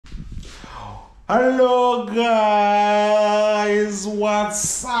Hello guys,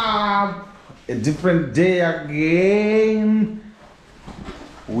 what's up? A different day again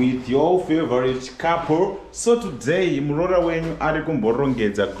with your favorite couple. So today Muroora Wenyu ari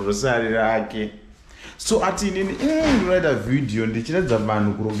kumborongedza grocery rake. So ati nini ndinoita video ndichiratidza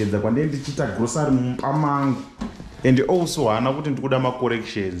vanhu kurongedza kwandenge ndichiita grocery mumba mangu. And also hana kuti ndikuda ma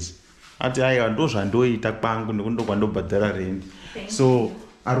corrections. Ati aiwa ndozvandoita kwangu ndokundobhadhara rent. So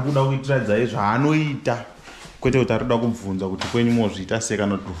ari kuda kuitiradza izvaanoita kwete kuti ari kuda kubvunza kuti kwenyu mozviita sei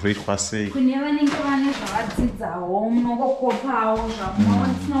kana kuvhetwa sei. Kune vanenge vane zvavadzidzawo munongokopawo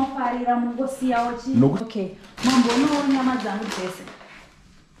zvamunofarira mungosiyawo chinhu. Okay, mambonowo nyama dzangu dzese.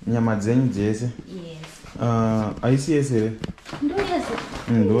 Nyama dzenyu dzese? Yes. Haisi yese here? Ndo yese.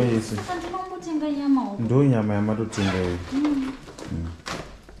 Ndo yese. Saka ndinombotenga nyama uko. Ndo nyama yamatotenga iyo.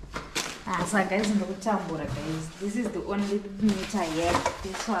 So guys, ndokutambura guys. This is the only meat I have.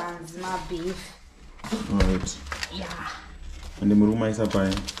 This one's my beef. Alright. Yeah. And the muruma is up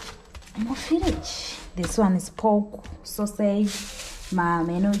by? My fridge. This one is pork, sausage, my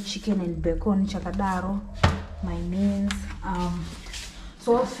menu chicken and bacon chakadaro, my means.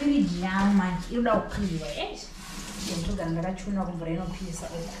 So fridge yangu man, iruda ukliwa, right? Ndoga ndakachuna kumvura inopisa.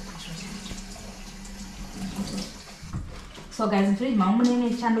 So guys, fridge mangu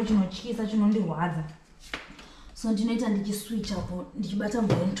munene chando chinotyisa chinondirwadza. So ndinoita ndichiswitch apo ndichibata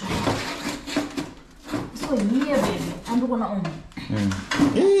mvento. So here baby, andikona omwe.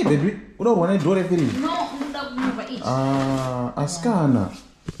 Hey baby, unorwa nedhore fridge? No, ndoda kumova ichi. Asikana.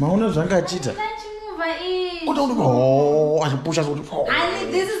 Maona zvanga achita? Achipusha kuti.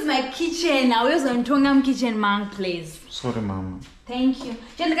 And this is my kitchen. I was on Tongam kitchen man please. Sorry mama. Thank you.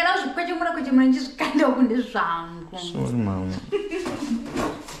 Chandikana uzvikweche mura ndizvikanda kunde zvangu. Sorry mama.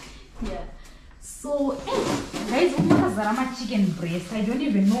 Yeah. So, guys, umazara ma chicken breast. I don't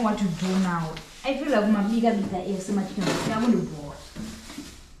even know what to do now. I feel like my bigger is my chicken breast. I'm going to board.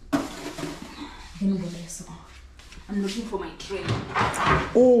 I'm looking for my tray.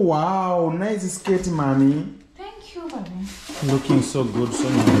 Oh wow, nice skirt, mommy. Thank you, baby. Looking so good, so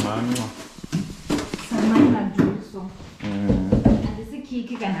mommy. And this is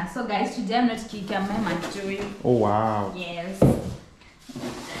Kiki kana. So guys, today I'm not Kiki, I'm my doing. Oh wow. Yes.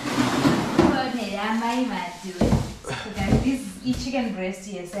 Okay, I'm my doing. So guys, this is chicken breast.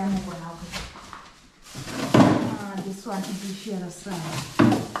 Yes, I'm gonna. This one is beef here. So,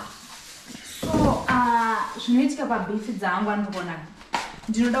 zvinoitika pabeef dzangu andikona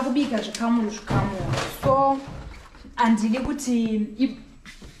ndinoda kubika zvikamuri. So handidi kuti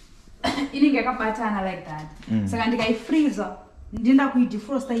inenge yakabatana like that. Saka ndikaifreeza ndinda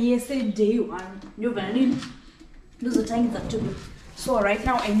kuidefrosta yese day one ndobva ndozotangidza kutobika. So right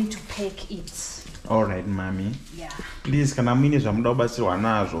now I need to pack it. All right, mommy. Yeah. Please, kana muine zvamuda kubatsirwa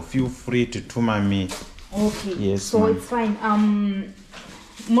nazvo, feel free to tuma me. Okay. Yes. So it's fine.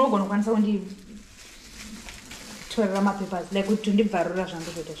 Munogona kukwanisa kunditorera mapapers like kuti ndibvarura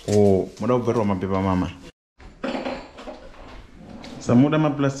zvangu zvote. Oh, muda kubvarura mapepa mama. Samuda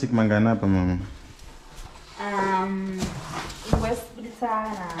maplastic mangani apa mama? West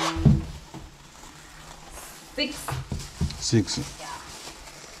na 6. 6. Yeah.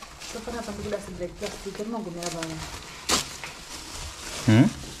 So pana pakuda black plastic rinogumira bana.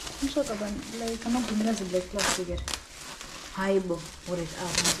 Mshoka bana like anogumira black plastic here. Haibo what it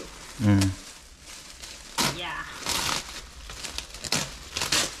up. Yeah.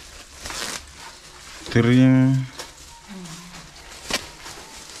 3.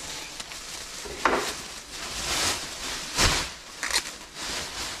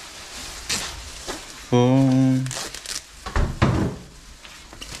 4.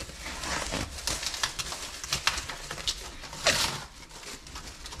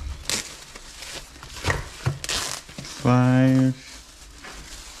 5.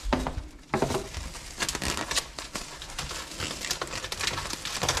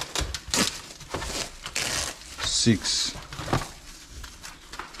 6.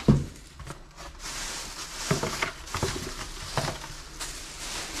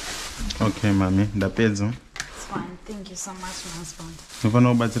 Okay, mommy, ndapedza. It's fine. Thank you so much, my husband. Nofana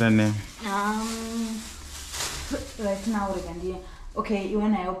kubatsira ne? Right now regandia. Okay, you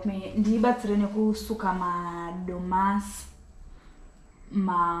wanna help me? Ndibatsire nekusuka madomasi,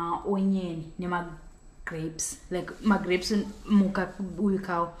 onion, nema grapes. Like ma grapes muka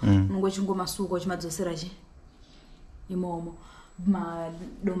uyikawo. Mungochungo masuko chimadzosera chi. Imomo.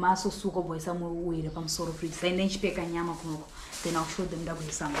 Madomasi osuka boisa muwire pamusoro fridge. Sai nechipeka nyama kunoko. Then I'll show them that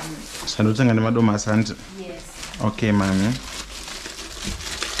we sang. Sandotenga nemadomasi anti? Yes. Okay, mommy.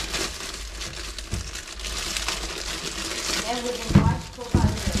 Everything much for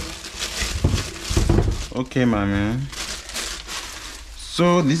Okay, mommy.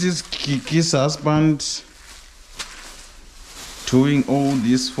 So this is Kiki's husband doing all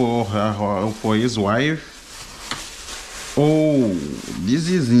this for for his wife. Oh, this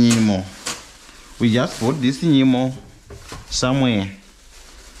is Nemo. We just bought this Nemo somewhere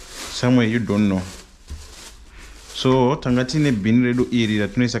you don't know. So tangatine bin redu iri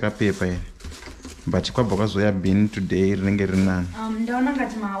ratinoisa kapepa here. But kwabakazoya bin today rinenge rinani. Ndaona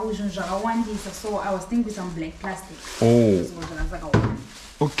ngati mauzvo zvakawandisa, so I was thinking some black plastic. Oh.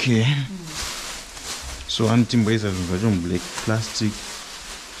 Okay. So antimboisa zvinhu zvacho black plastic.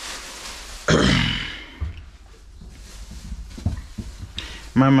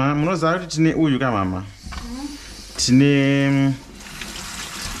 Mama, munoziva kuti tine uyu ka mama?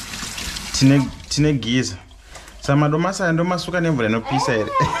 Tine giza. Saka madomasi aya ndomasuka nemvura inopisa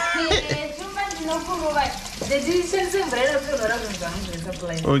here.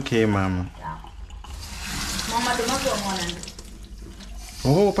 Okay, mama.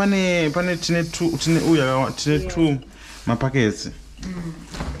 Oh, pane tine two mapackets.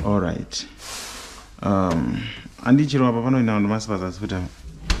 All right. Andichiro apa panoina madomasi pazasi futa.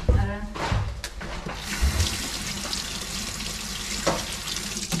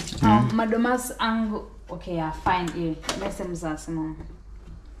 Madomas angu. Okay, yeah, fine. Yeah, let's mama.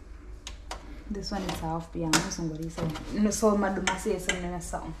 This one is half beyond. So madomas is a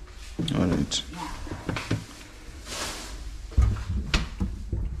song. All right. Yeah.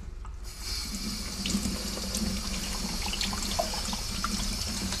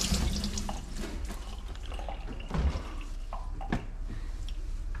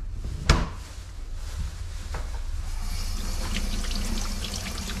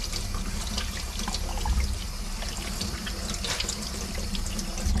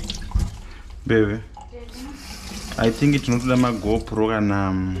 Baby, I think it's not my GoPro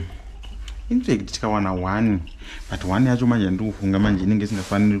kana in fact tikawana one, but one yacho manje ndikufunga manje inenge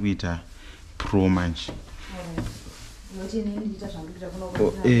isingafaniri kuita pro manje.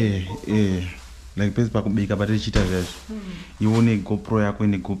 Like pesi pakubika patichita zvazvo. Ione GoPro yako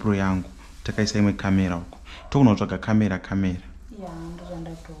ine GoPro yangu. Takaisa imwe kamera uko. Tokona kutsvaga kamera. Yeah,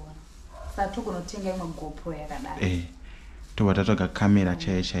 ndozvandakuona. Saka tokunotenga imwe GoPro yakadai. Toba tatsvaga kamera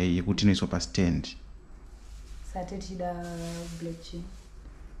chaiyo yekuti inoiswa pastand. Sate tida black chain.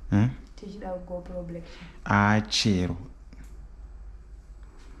 Tichida GoPro black chain. Chero.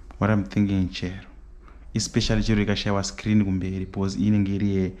 What I'm thinking chero. Especially chero ikashaiwa screen kumberi because inenge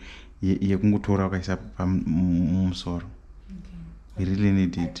iri yekungotora ukaisa pamusoro. We really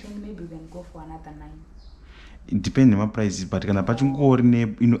need it. I think maybe we can go for another 9. It depends on my prices, but kana pachingori ne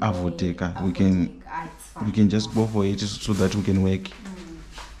avoideka, we can just go for it so that we can work.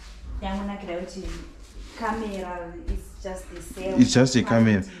 Camera is just the same. It's just a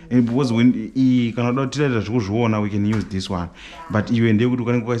camera. And because when we cannot tell that we can use this one. But you and they would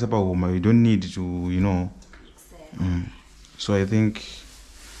go to home. We don't need to, So I think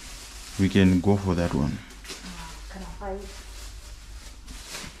we can go for that one.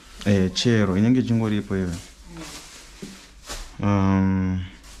 Chero, inyange chingori ipo iwe.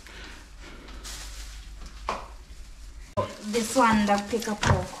 This one that pick up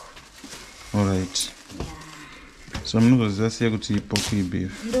pork. All right. Yeah. So I'm not going to say to eat pork with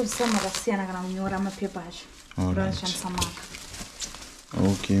beef. Ndo sema kasiyana kana kunyora mapepa acho. All right. Samaka.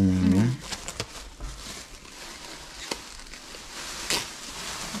 Okay, mama.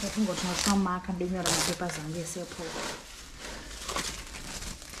 Ndatingo tunasamaka ndinyora mapepa zangu esepo.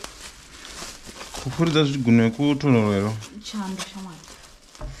 Kufuridza zviguno kutonhorero. Chando shamani.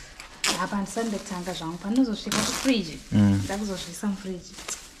 Apa ndisandetanga zvangu panozosvika kufriji. Ndakuzozvisa mufriji.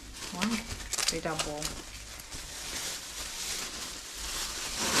 Wow. Straight up ball.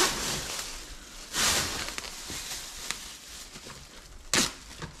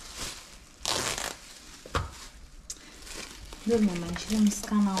 Ndio mama nchile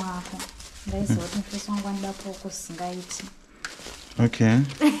msikana wako. Ndaisi watu mfeso wangu andida poko singaiti. Okay.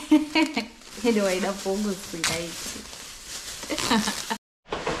 Ndio waida poko singaiti.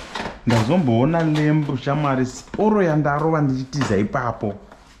 Ndazomboona lembo shamwari siporo yandarova ndichitiza ipapo.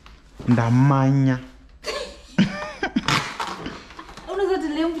 Ndamanya. Unozoti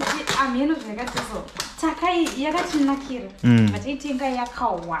lembo ameno zvakatiso. Takai yakatinakira. Vatitenga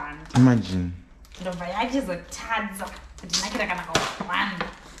yakawanda. Imagine. Ndobva yachizotadza. Ndinakira kana kawanda.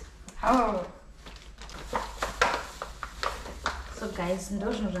 Oh. So guys,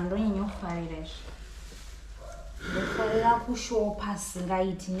 ndozvo zvandonyanya kufarira izvi. Ndofarira kushopa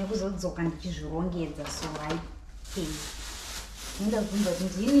singaiti nekuzodzoka ndichizvirongedza so haipei. Ndazvimba kuti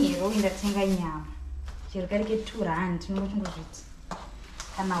ndini hero ndatenga nyama. Chero karike 2 rand tinongozviti.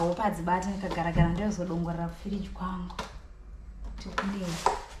 kana hope adzibati ndikagara ndozodongorera kufiriji kwangu tikudini.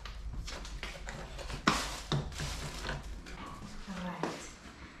 Right,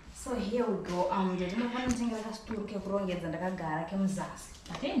 so here we go. Ndinofanira kutengera kasituru kekurongedza ndakagara kemuzasi.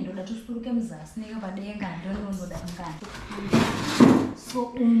 Ate ndoda tusituru kemuzasi nekapadenga ndondoda ngani.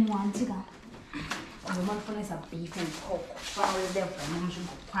 So andika unofanira beef and pork. Pano therefore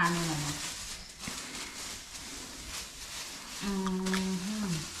nomuzvigopwana mama.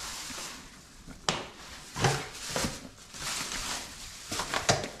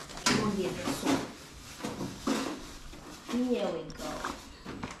 Here we go.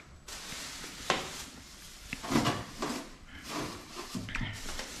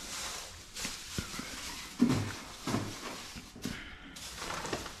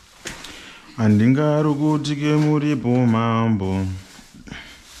 Andingari kuti ke muripo mambo.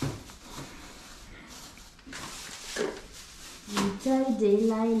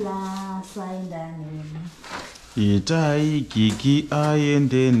 Tytie Kiki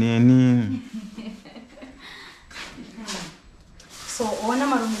aende neni. So ona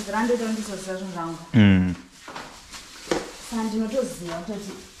marumizira ndoita ndizoziva zvinhu zvangu. Saka ndinotoziva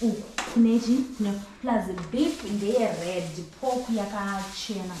kutoti kunechi plus beef ndeye-red, pork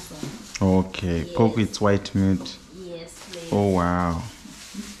yakachena so. Okay, yes. Pork it's white meat. Yes, please. Oh wow.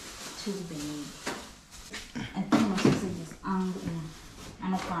 Too big. I think my sausages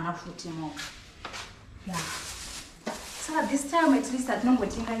anokwana futi more. Yeah. So this time at least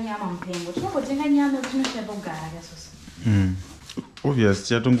atinongotenga nyama mupengo. Tinongotenga nyama kuti tinoshaika kugara kasoso. Obviously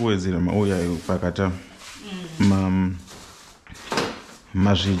chatongowedzera mauya pakata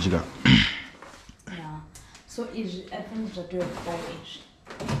mazvidya. Yeah. So I think that we're porridge.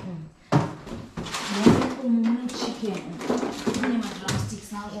 Chicken. Mune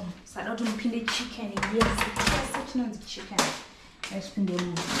drumsticks now. Sada kuti mupinde chicken. Yes, such no chicken. Let's pinde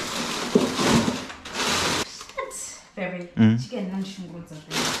mu. Baby, chicken nanshungurudza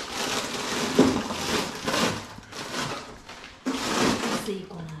zvese.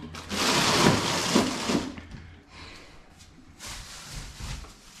 Seiko nayo.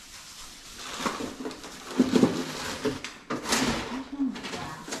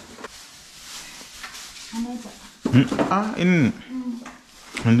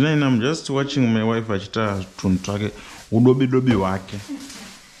 And I'm just watching my wife achita tunhu twake udobi wake.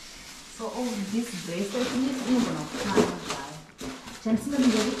 So all this bracelet inogona kukwana zvayo.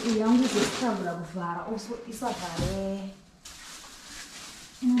 Chandisingadi kuti yangu izostruggle kuvhara also isavhare.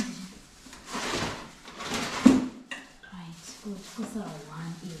 Right, good. Kusara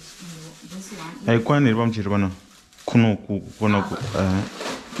one each. This one. Haikwaniri pamuchiri pano. Kunoku.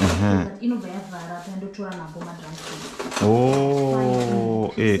 Inobva yavhara pandotora napo madrumsticks.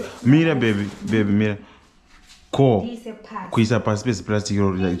 Oh, mira baby, mira. Ko. Kuisa pasi peziplastic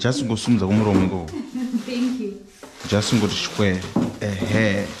iro just ngosumudza kumuromo iko. Thank you. Just ngoti square.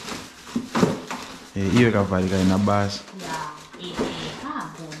 Iwe kavharika ina basa. Yeah.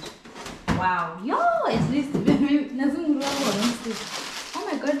 Good. Wow. Yo, at least oh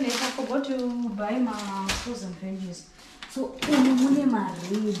my goodness, I forgot to buy my frozen veggies. So mune my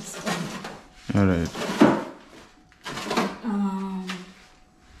ribs. All right.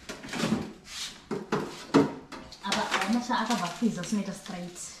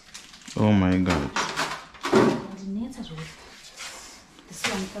 Oh my God. This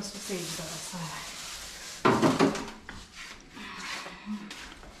one is sausage.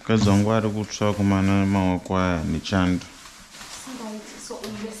 Kazangu ari kutsva kumana maoko aya nechando. So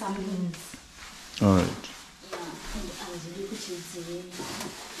only some beans. All right.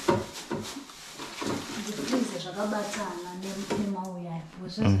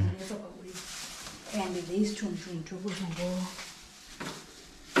 And these two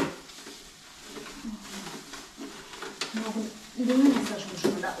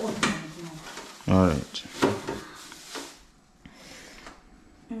all right.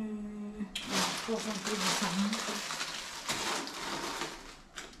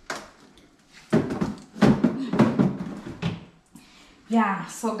 Yeah,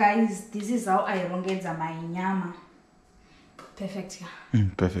 so guys, this is how I rongedza my nyama. Perfect.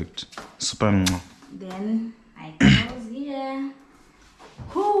 Perfect. Super. Then I close here.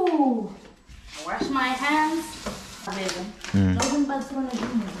 Whoo! Wash my hands.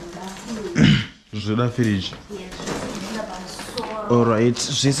 Zvoda fridge. All right.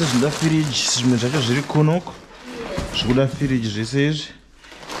 Zvese zvinoda fridge. Zvimwe zvacho zviri kunoko. Zvikuda fridge zvese izvi.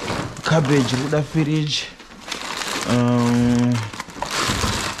 Cabbage zvikuda fridge.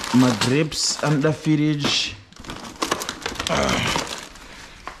 Grapes anoda fridge.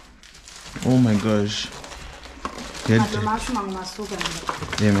 Oh my gosh. Madomasi mangu masuka.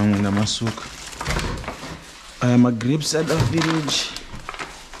 Yeah, mangu na masuka. My grapes at the fridge.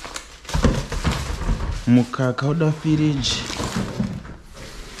 Mukaka at the fridge.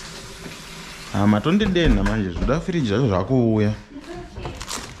 Matondi dena manje zvuda fridge zvacho zvakuuya.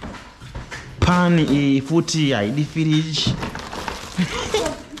 Pani futi haidi fridge.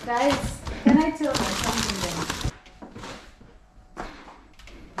 Guys, can I tell you something then?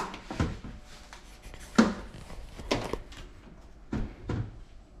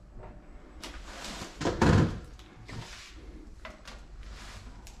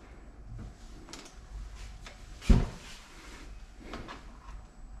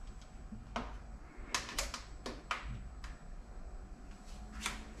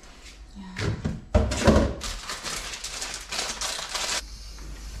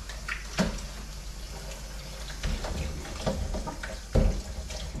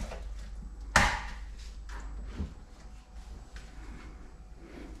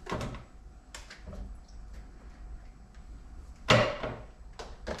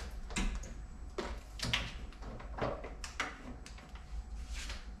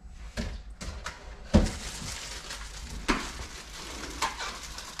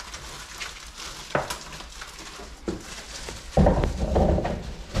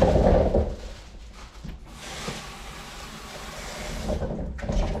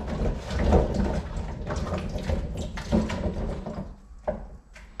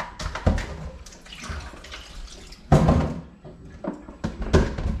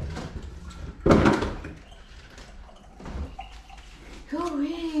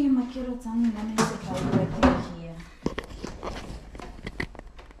 Carrots and lemon here.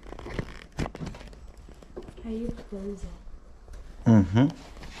 Are you closing? I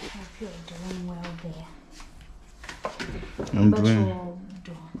feel doing well there. I'm but doing.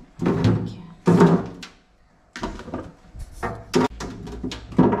 Thank you.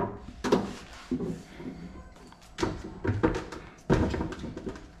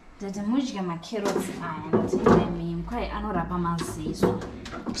 The mujga my carrots and quite anorapa maziso.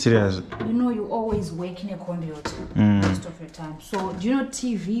 Serious? You know you always work in a computer most of your time. So do you know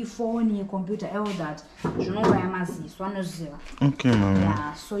TV, phone, your computer, all that? You know where I'm okay, mama.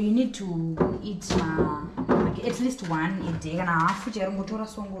 Yeah, so you need to eat like at least one a day and a half.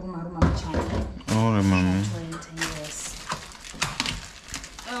 Oh, mama. Yes.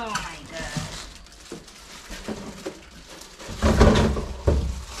 Oh my god.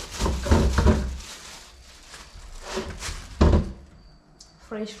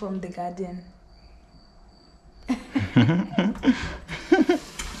 Fresh from the garden.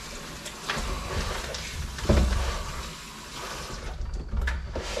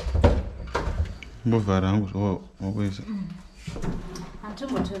 What is it? I'm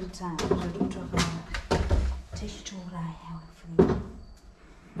talking about all the time. I don't talk about take it over I have.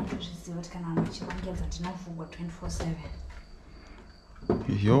 What can I make? I get that enough for 24/7.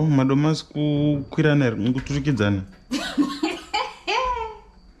 Yo, madomas kukwira nekuturikidzana.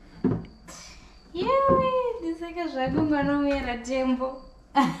 Yewe, tembo.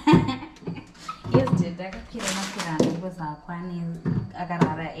 Yesterday, I because I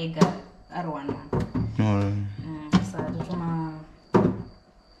akarara ega arwana. So I don't know.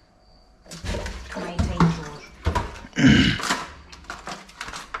 My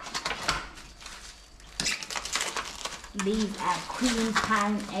these are queen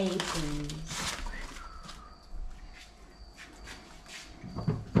pineapples.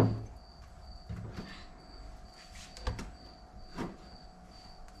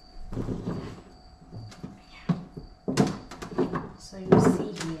 So you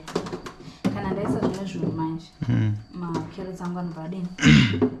see here, can I say something you mind? My carrots I'm going to put in.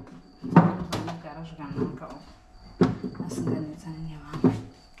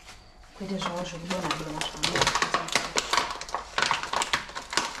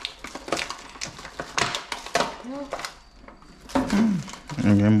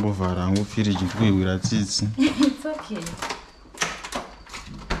 It's okay.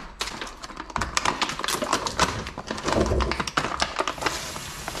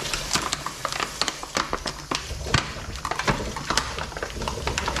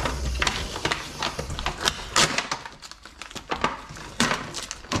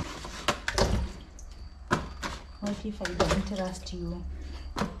 What if I don't trust you?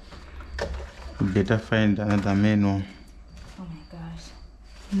 You better find another menu. Oh my gosh.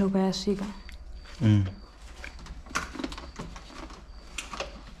 Look at sugar.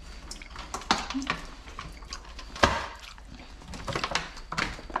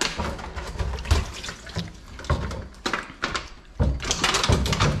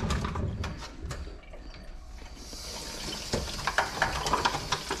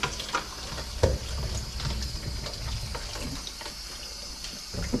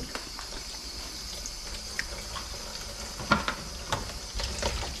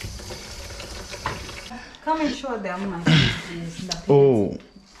 make sure they're on my fridge. Oh,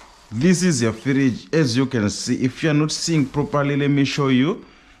 this is your fridge. As you can see, if you're not seeing properly, let me show you.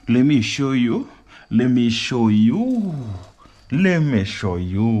 Let me show you. Let me show you. Let me show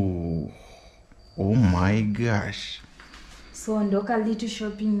you. Oh my gosh. So ndoka little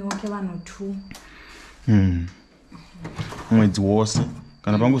shopping okay one two. It's worse.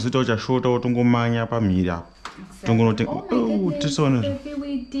 Kana pangu sita uchashota utongomanya pamhiri apo. Tongonotenga. Oh, this one. Baby,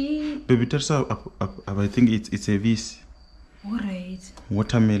 we did. Baby, that's I think it's a this. All right.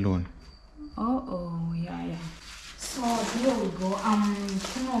 Watermelon. Oh, yeah. So here we go.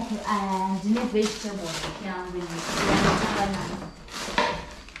 The vegetable.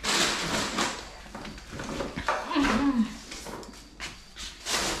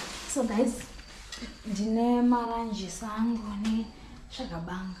 So guys, dine maranji sangu ni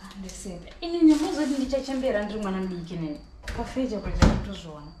shakabanga ndesebe. Ini nyamuzo ndichachembera ndiri mwana mbiki nene. Kafeja kwa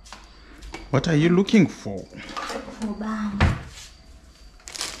kutuzwana. What are you looking for? For banga.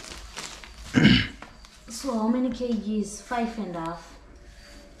 So how many kgs? 5.5.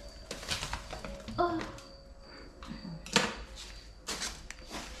 Oh.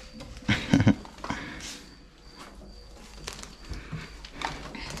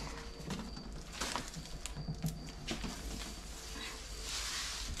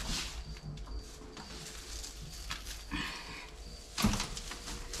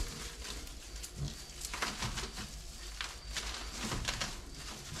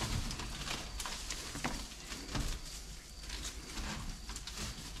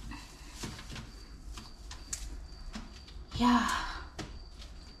 Yeah,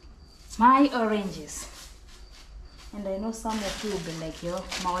 my oranges, and I know some of you will be like, yo,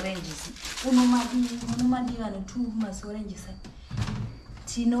 my oranges. Unomadi and two mas oranges.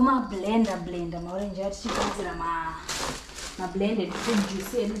 Tino ma blender, my orange. She comes in my blended fruit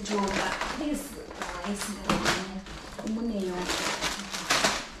juice and joga. This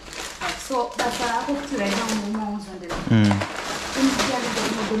so that's I hope to write down more on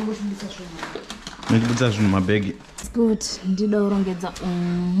the my bag. Good, ndida urongedza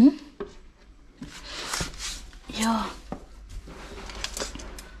yeah.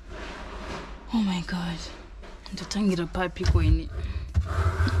 Oh my god, ndatangira papi kweni.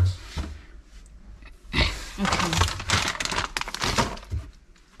 Okay.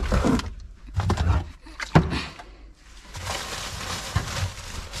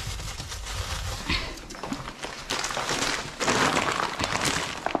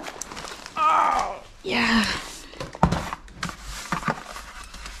 Oh, yeah.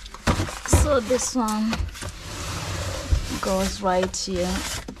 So this one goes right here.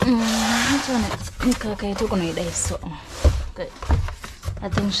 Which one is so good? I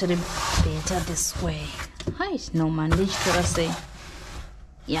think should be better this way. Hi, no man, this should I say?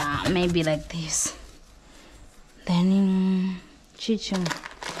 Yeah, maybe like this. Then chicken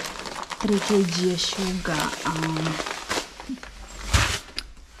 3 kg sugar.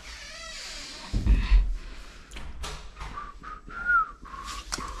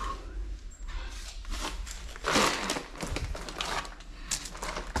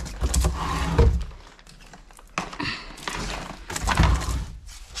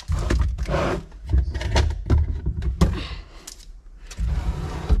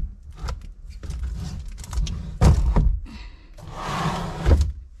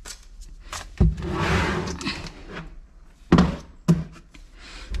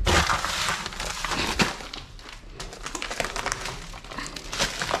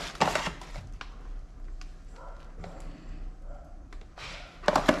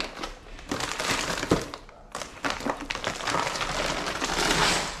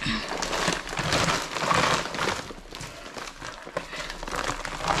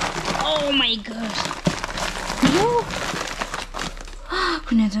 Oh my gosh. Yo.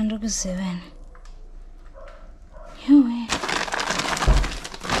 Kunatanda ku7. Yo.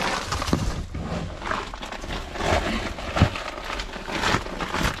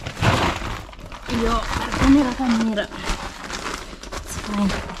 Yo, kamera. It's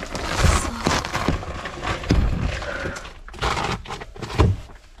fine.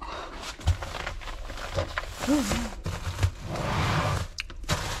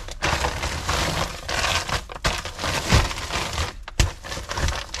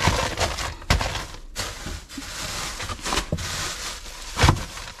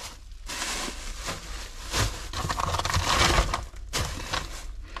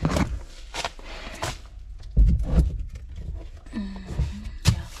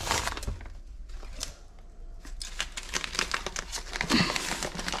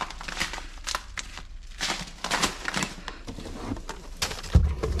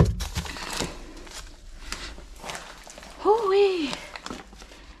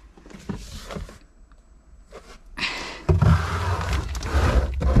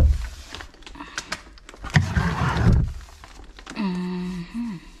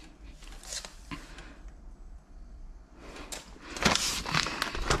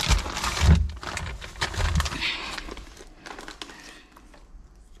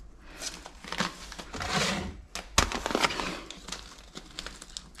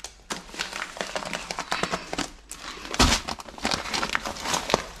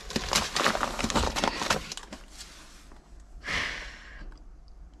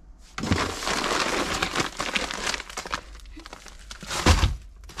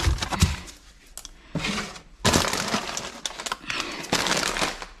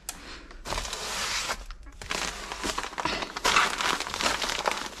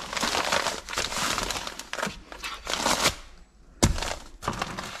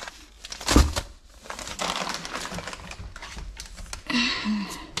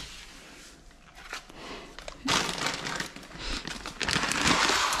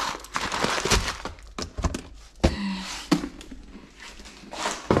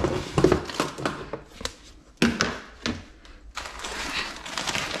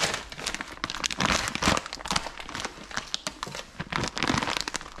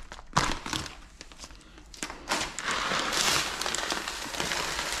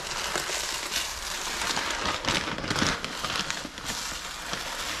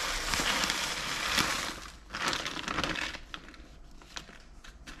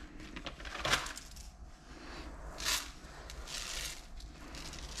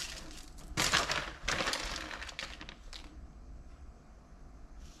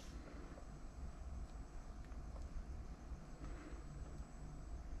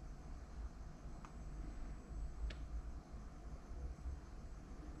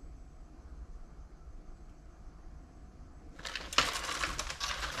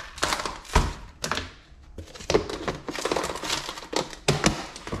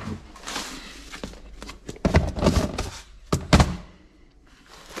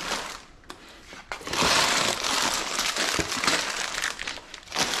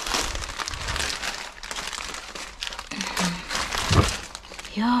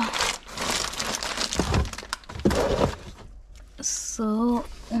 Yeah. So,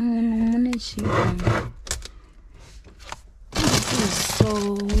 this is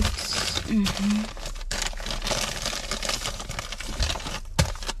salt.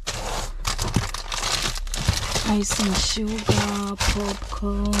 Icing sugar,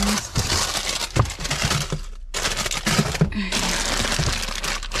 popcorn.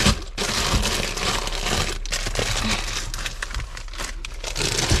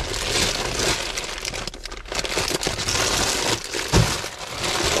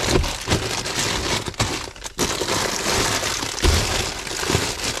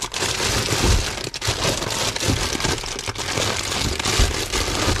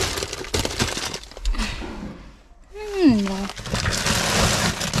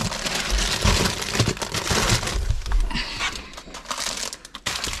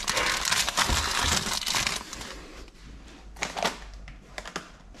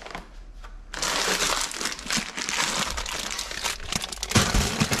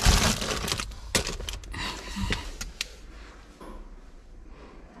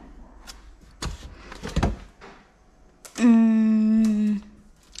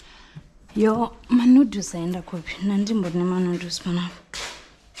 Yo, manoodles aenda kwapi? Nandimbone manoodles panapa.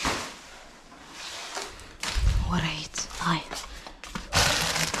 Alright, hi.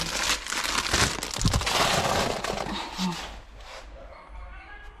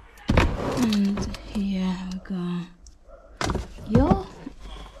 And here we go. Yo,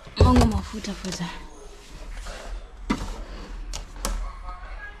 mango mafuta futa.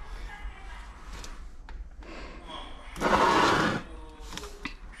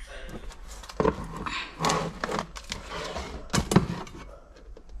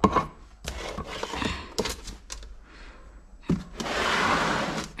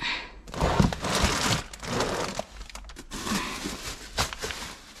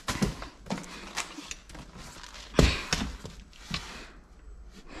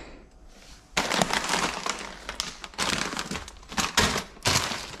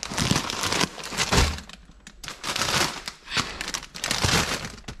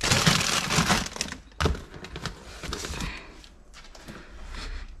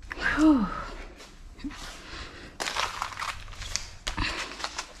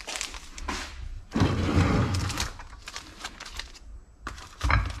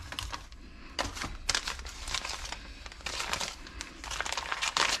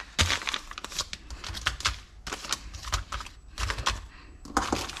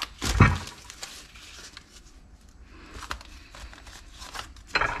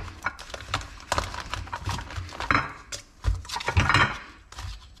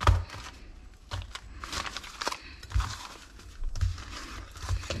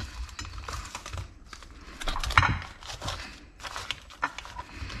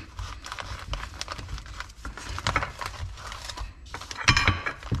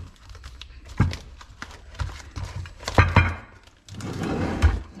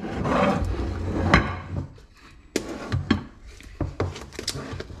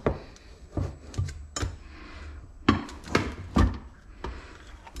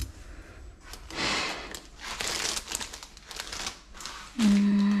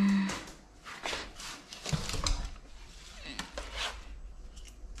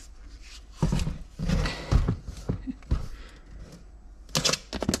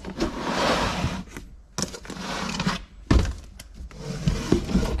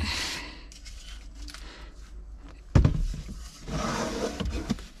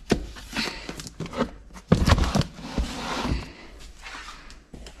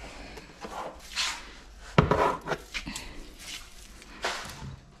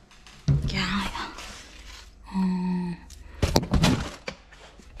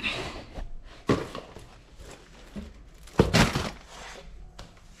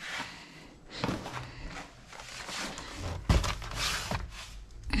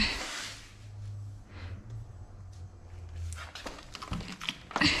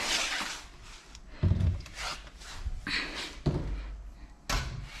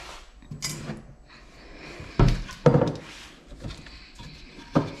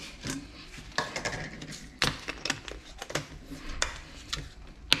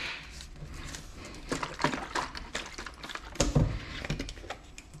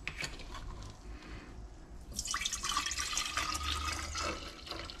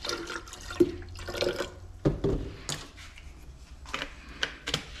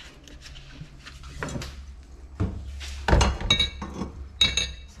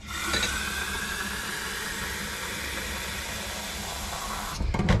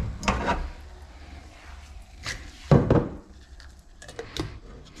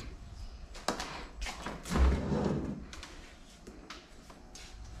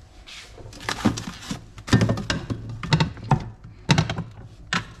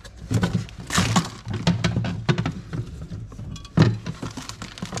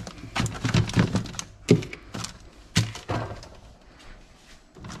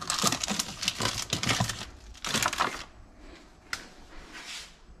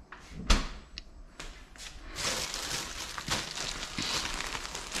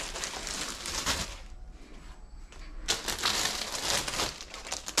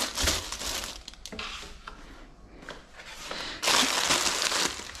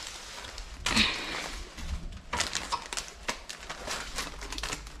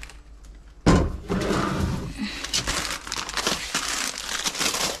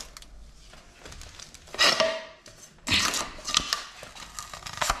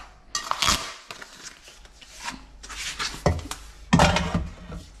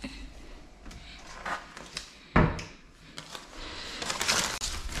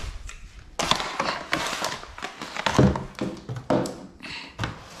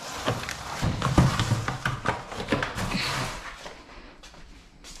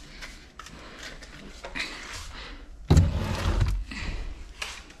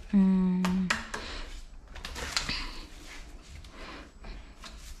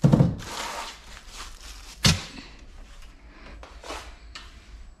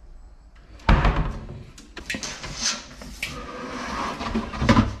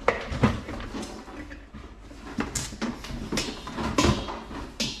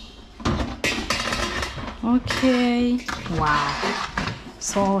 Okay, wow.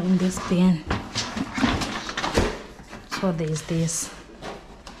 So in this bin, so there's this.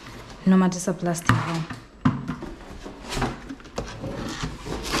 No matter it's a plastic one.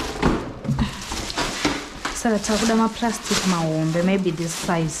 So let's talk about my plastic mahombe, maybe this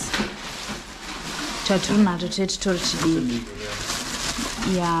size. Chaturuna to big.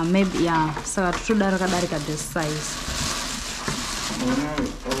 Yeah, maybe yeah. So I should have this size.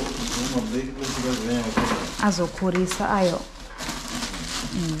 Azokurisa ayo.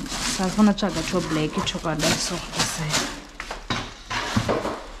 So I'm gonna try to black chocolate so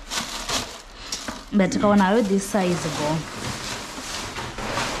but when I this size go.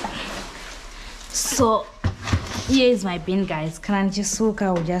 So here is my bin, guys. Can I just soak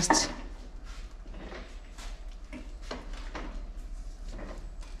out just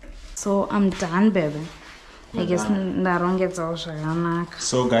so I'm done, baby. I guess that gets all.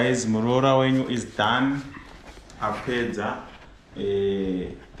 So guys, Muroora Wenyu is done. Apeza.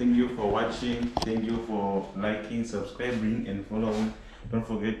 Thank you for watching. Thank you for liking, subscribing, and following. Don't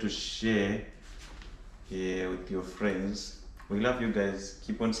forget to share with your friends. We love you guys.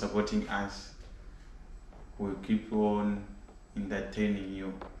 Keep on supporting us. We'll keep on entertaining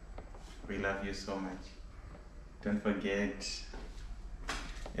you. We love you so much. Don't forget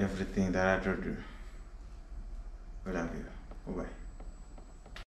everything that I told you. We love you. Bye-bye.